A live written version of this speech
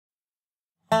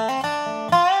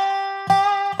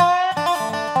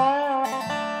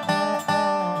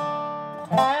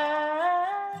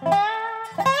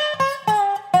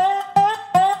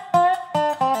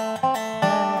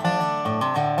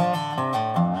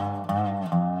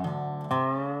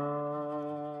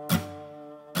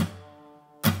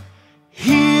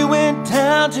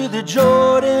down to the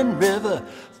Jordan River,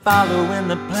 following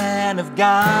the plan of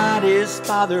God his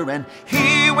Father. And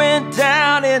he went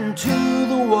down into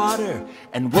the water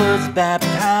and was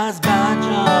baptized by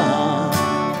John.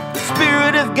 The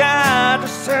Spirit of God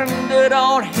descended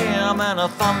on him, and a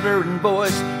thundering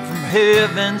voice from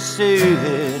heaven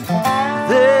said,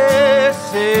 "This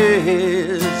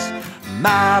is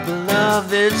my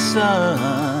beloved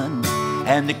Son,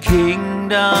 and the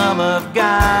kingdom of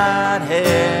God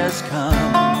has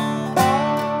come,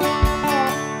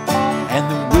 and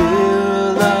the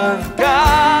will of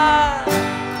God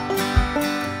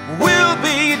will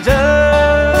be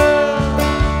done."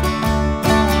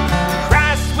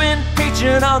 Christ went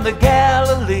preaching on the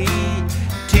Galilee,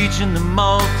 teaching the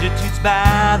multitudes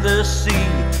by the sea,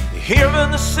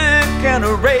 healing the sick and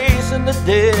raising the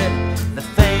dead. The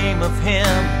fame of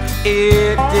him,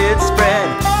 it did spread.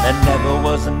 There never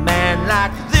was a man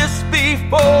like this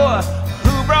before,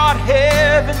 who brought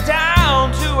heaven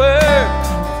down to earth,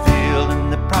 fulfilling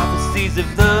the prophecies of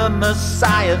the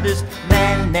Messiah, this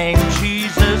man named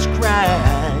Jesus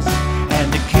Christ.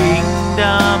 And the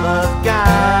kingdom of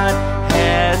God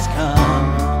has come,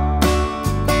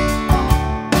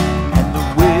 and the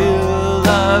will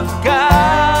of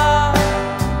God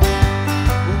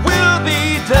will be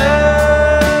done.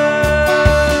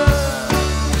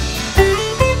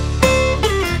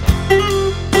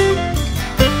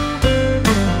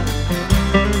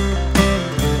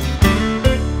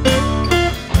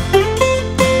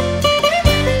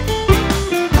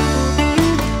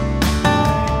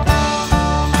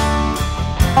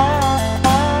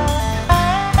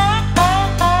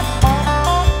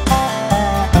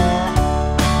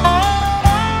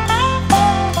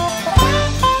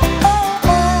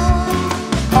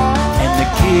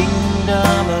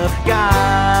 Kingdom of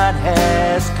God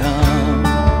has come,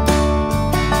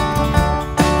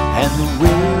 and the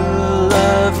will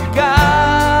of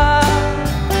God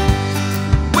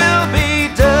will be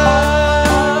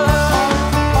done.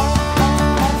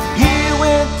 He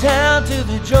went down to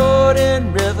the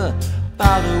Jordan River,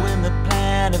 following the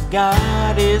plan of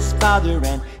God his Father.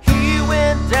 And he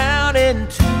went down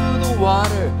into the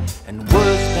water and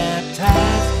was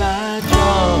baptized by